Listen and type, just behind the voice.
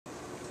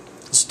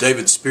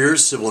David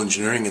Spears, Civil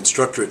Engineering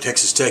Instructor at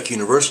Texas Tech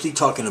University,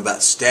 talking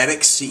about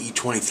statics, CE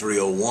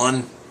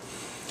 2301.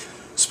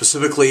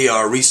 Specifically,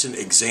 our recent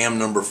exam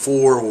number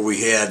 4, where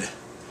we had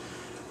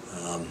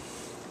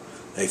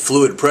a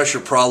fluid pressure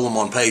problem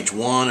on page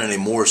 1 and a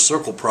Mohr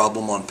circle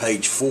problem on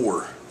page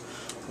 4.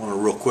 I want to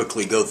real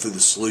quickly go through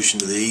the solution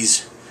to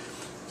these.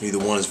 Neither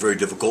one is very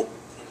difficult.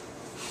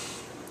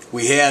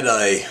 We had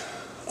a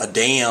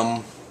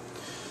dam,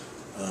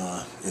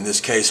 in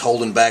this case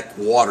holding back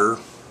water,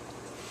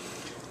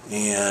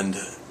 and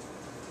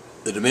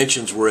the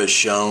dimensions were as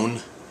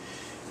shown,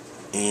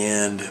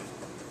 and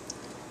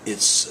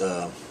its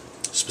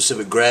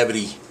specific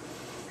gravity,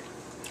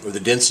 or the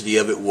density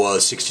of it,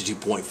 was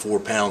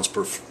 62.4 pounds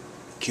per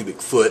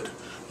cubic foot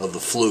of the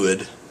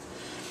fluid.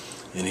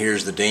 And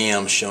here's the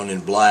dam shown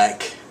in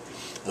black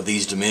of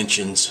these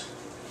dimensions.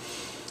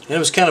 And it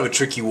was kind of a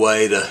tricky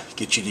way to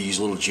get you to use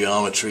a little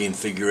geometry and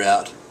figure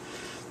out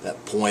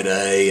that point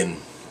A and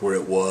where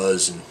it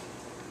was. And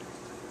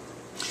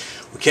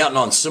we're counting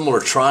on similar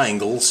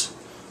triangles,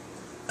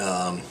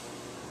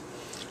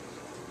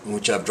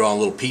 which I've drawn a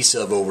little piece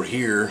of over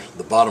here,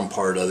 the bottom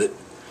part of it.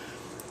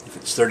 If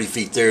it's 30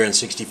 feet there and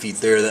 60 feet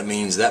there, that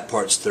means that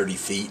part's 30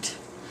 feet.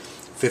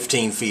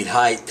 15 feet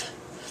height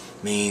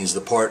means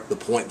the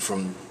point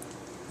from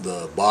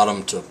the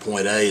bottom to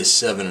point A is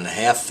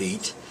 7.5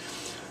 feet.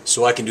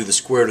 So I can do the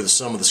square root of the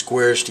sum of the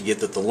squares to get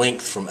that the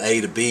length from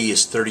A to B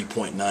is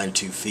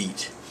 30.92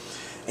 feet.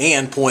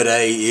 And point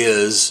A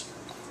is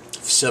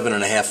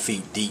 7.5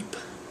 feet deep.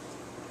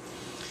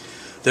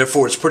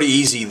 Therefore, it's pretty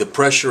easy. The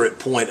pressure at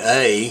point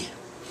A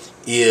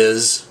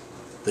is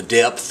the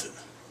depth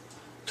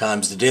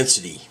times the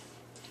density,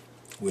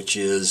 which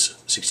is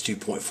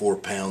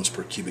 62.4 pounds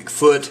per cubic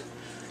foot.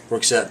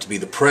 Works out to be,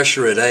 the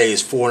pressure at A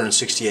is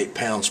 468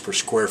 pounds per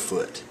square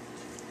foot.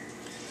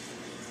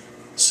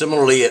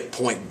 Similarly, at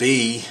point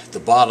B, the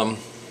bottom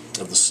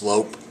of the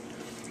slope,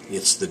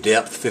 it's the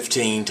depth,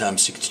 15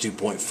 times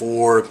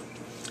 62.4,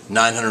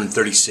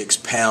 936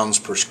 pounds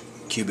per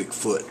cubic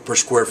foot, per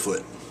square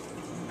foot.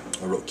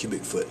 I wrote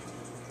cubic foot.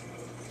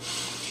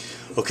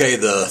 Okay,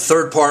 the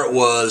third part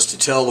was to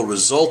tell the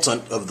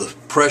resultant of the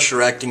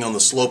pressure acting on the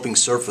sloping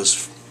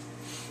surface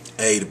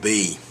A to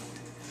B.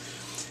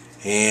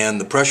 And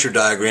the pressure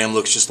diagram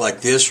looks just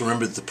like this.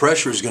 Remember that the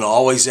pressure is going to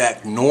always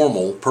act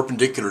normal,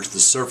 perpendicular to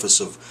the surface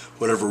of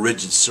whatever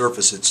rigid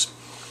surface it's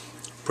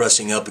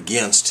pressing up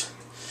against.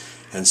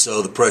 And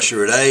so the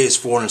pressure at A is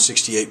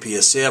 468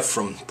 psf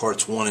from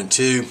parts 1 and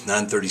 2,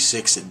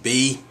 936 at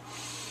B.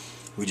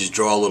 We just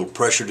draw a little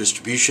pressure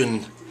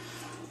distribution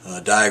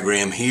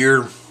diagram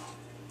here.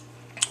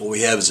 What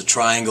we have is a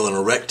triangle and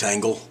a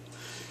rectangle,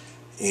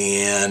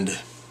 and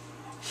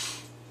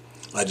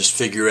I just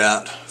figure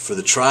out for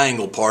the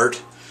triangle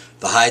part,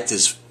 the height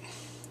is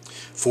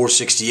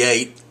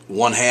 468,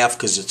 1/2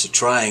 because it's a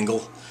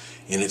triangle,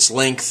 and its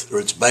length, or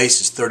its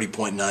base, is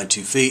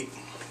 30.92 feet,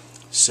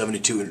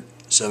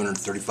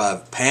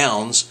 735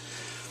 pounds,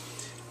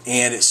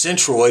 and its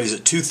centroid is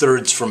at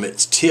 2/3 from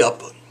its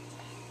tip.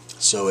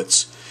 So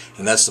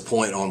and that's the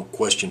point on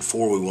question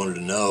 4 we wanted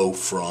to know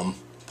from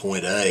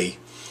point A.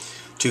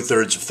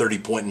 2/3 of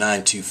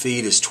 30.92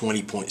 feet is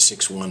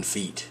 20.61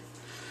 feet.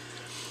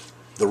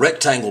 The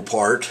rectangle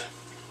part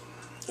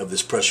of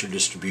this pressure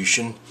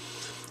distribution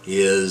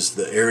is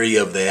the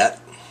area of that,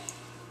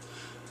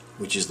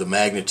 which is the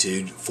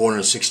magnitude,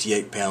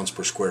 468 pounds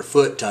per square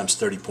foot times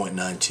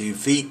 30.92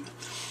 feet.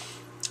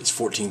 It's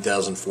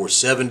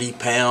 14,470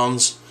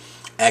 pounds,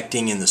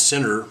 acting in the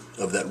center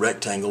of that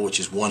rectangle, which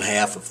is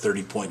 1/2 of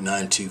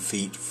 30.92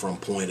 feet from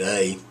point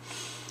A,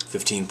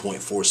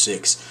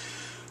 15.46.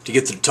 To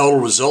get the total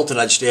resultant,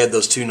 I just add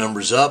those two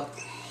numbers up,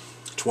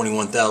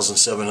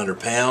 21,700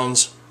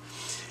 pounds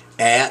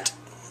at,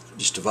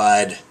 just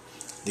divide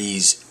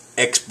these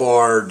x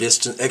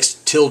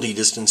tilde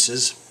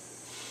distances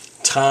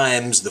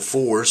times the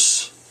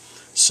force,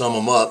 sum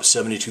them up,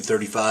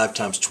 7235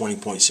 times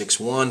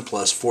 20.61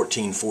 plus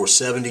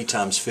 14,470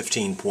 times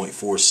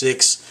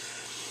 15.46.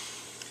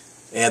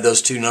 Add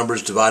those two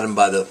numbers, divide them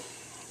by the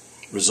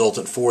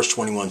resultant force,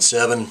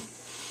 21.7,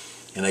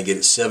 and I get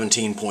it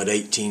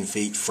 17.18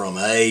 feet from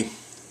A.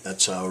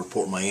 That's how I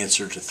report my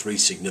answer to 3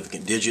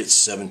 significant digits,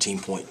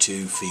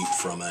 17.2 feet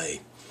from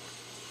A.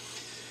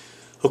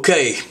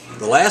 Okay,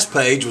 the last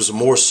page was a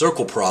Mohr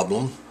circle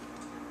problem,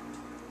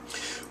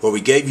 where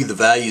we gave you the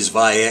values of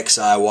Ix,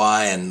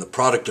 Iy, and the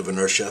product of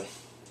inertia,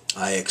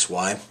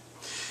 Ixy,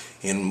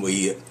 and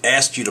we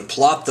asked you to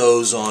plot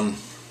those on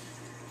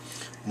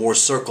Mohr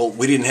circle.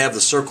 We didn't have the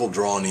circle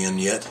drawn in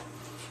yet.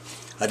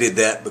 I did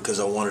that because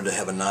I wanted to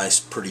have a nice,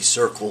 pretty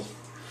circle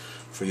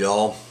for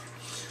y'all.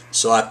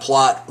 So I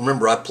plot,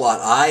 remember, I plot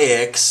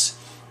Ix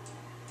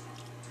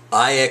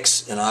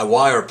and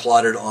Iy are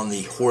plotted on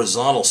the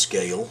horizontal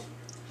scale.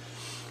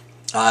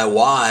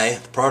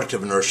 Iy, the product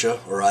of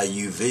inertia, or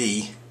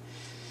IUV,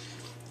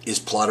 is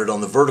plotted on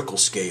the vertical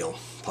scale,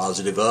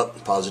 positive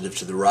up, positive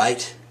to the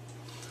right.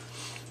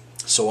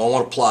 So I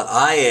want to plot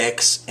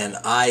Ix and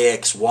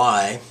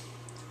Ixy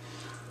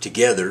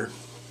together,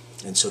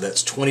 and so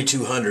that's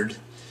 2200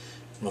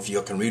 don't know if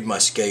you can read my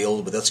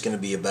scale, but that's going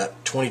to be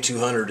about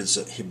 2200 is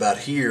about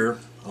here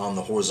on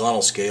the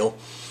horizontal scale.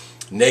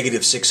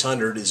 Negative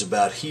 600 is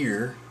about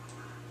here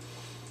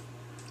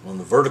on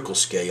the vertical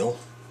scale.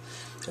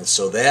 And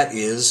so that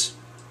is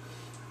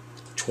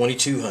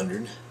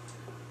 2200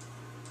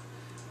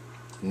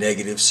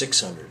 negative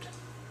 600.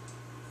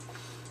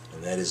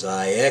 And that is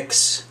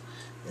Ix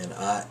and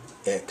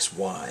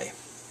Ixy.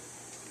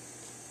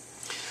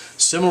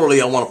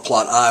 Similarly, I want to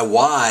plot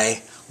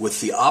Iy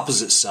with the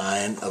opposite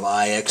sign of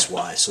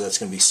Ixy. So that's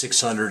going to be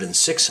 600 and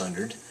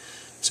 600.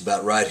 It's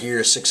about right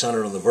here.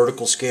 600 on the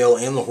vertical scale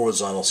and the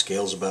horizontal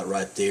scale is about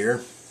right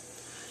there.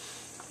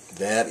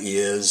 That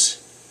is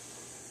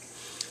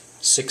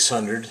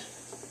 600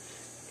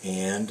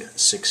 and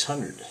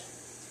 600.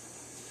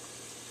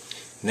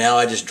 Now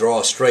I just draw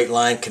a straight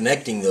line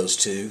connecting those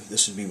two.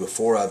 This would be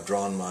before I've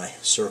drawn my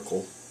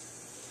circle.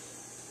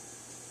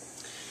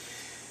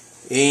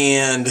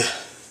 And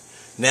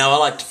now I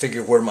like to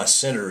figure where my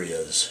center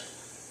is.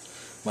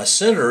 My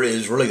center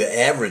is really the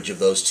average of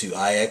those two,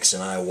 Ix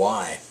and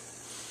Iy.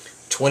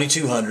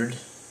 2200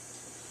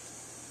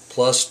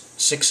 plus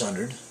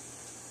 600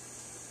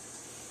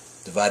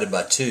 divided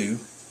by 2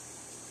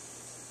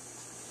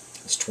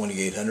 is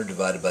 2800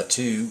 divided by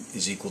 2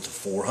 is equal to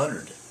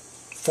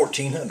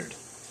 1400.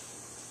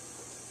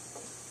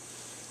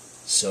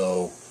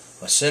 So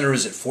my center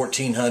is at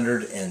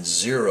 1400 and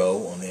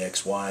 0 on the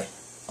XY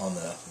on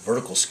the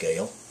vertical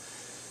scale.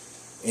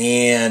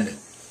 And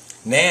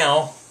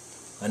now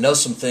I know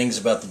some things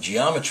about the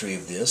geometry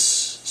of this.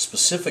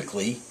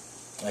 Specifically,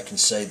 I can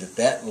say that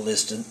that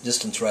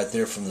distance right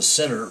there from the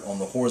center on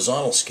the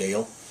horizontal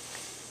scale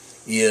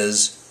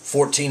is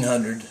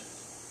 1400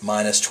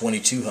 minus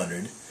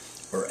 2200,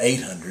 or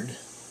 800.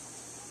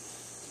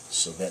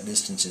 So that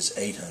distance is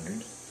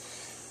 800.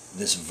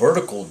 This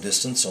vertical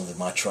distance on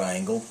my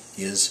triangle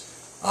is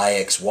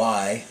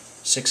Ixy,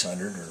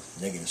 600, or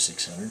negative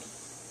 600.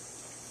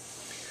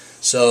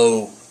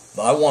 So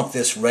I want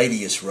this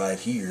radius right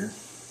here.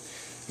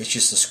 It's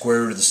just the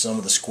square root of the sum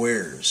of the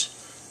squares.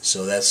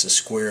 So that's the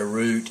square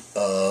root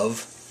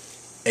of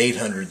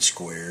 800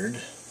 squared,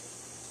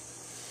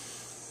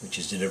 which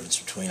is the difference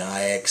between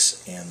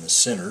Ix and the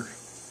center,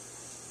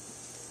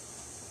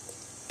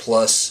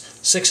 plus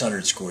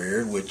 600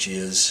 squared, which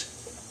is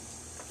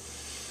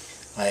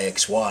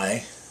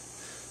Ixy.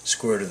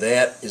 Square root of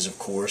that is, of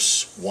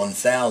course,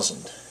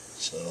 1000.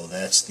 So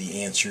that's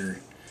the answer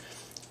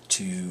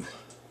to,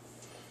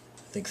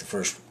 I think, the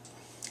first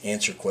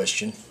answer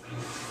question.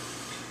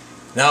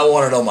 Now I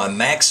want to know my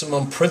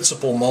maximum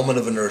principal moment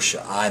of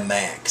inertia, I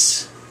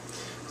max.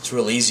 It's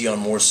real easy on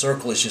Mohr's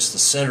circle. It's just the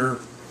center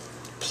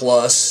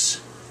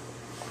plus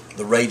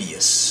the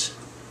radius.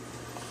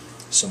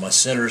 So my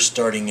center is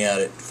starting out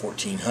at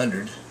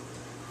 1400,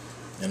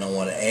 and I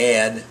want to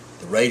add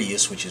the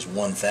radius, which is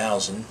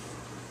 1000,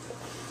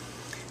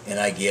 and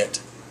I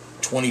get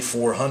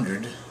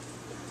 2400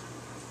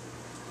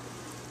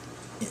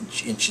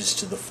 inches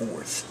to the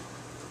fourth.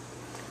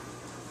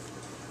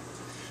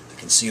 You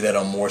can see that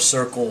on Mohr's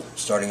circle,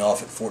 starting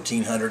off at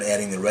 1400,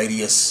 adding the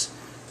radius.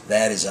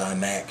 That is I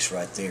max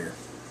right there.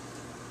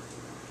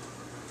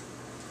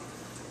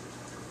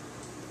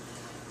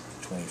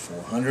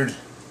 2400.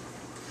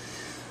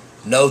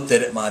 Note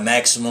that at my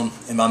maximum,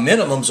 and my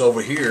minimum's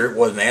over here, it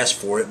wasn't asked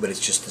for it, but it's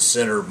just the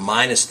center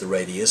minus the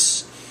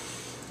radius.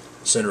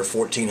 Center of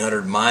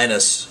 1400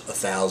 minus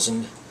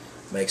 1000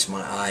 makes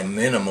my I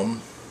minimum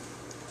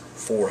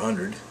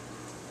 400, in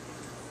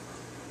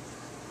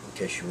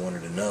case you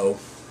wanted to know.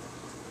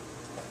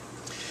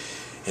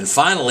 And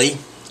finally,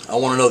 I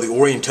want to know the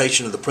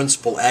orientation of the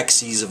principal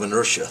axes of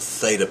inertia,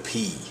 theta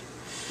p.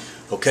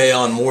 Okay,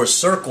 on Mohr's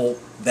circle,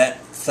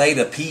 that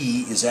theta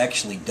p is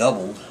actually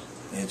doubled,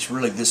 and it's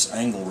really this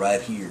angle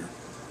right here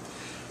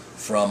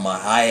from my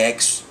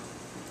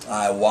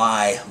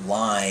IY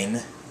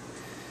line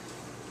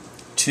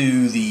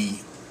to the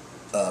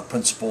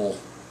principal,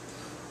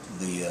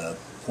 the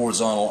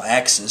horizontal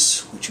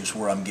axis, which is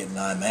where I'm getting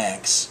I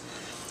max.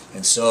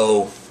 And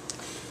so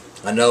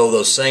I know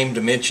those same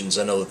dimensions.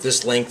 I know that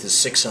this length is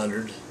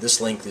 600,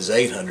 this length is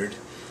 800.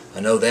 I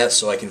know that,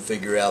 so I can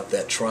figure out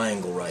that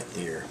triangle right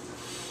there.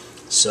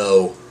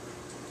 So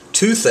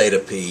 2 theta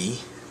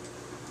p,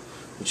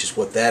 which is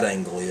what that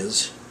angle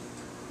is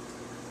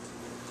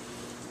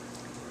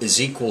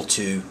equal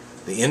to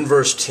the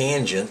inverse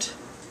tangent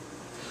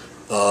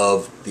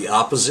of the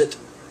opposite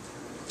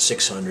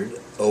 600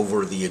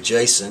 over the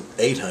adjacent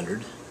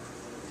 800.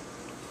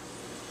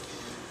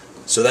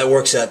 So that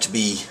works out to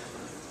be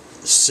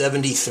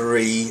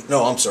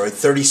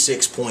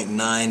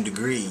 36.9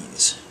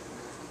 degrees.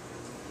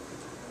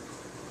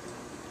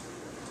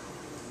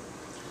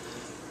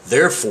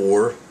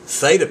 Therefore,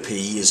 theta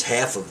p is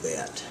half of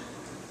that.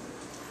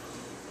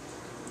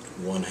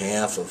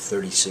 1/2 of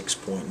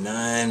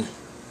 36.9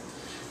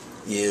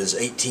 is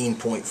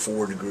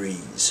 18.4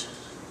 degrees.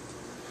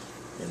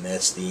 And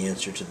that's the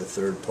answer to the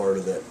third part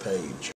of that page.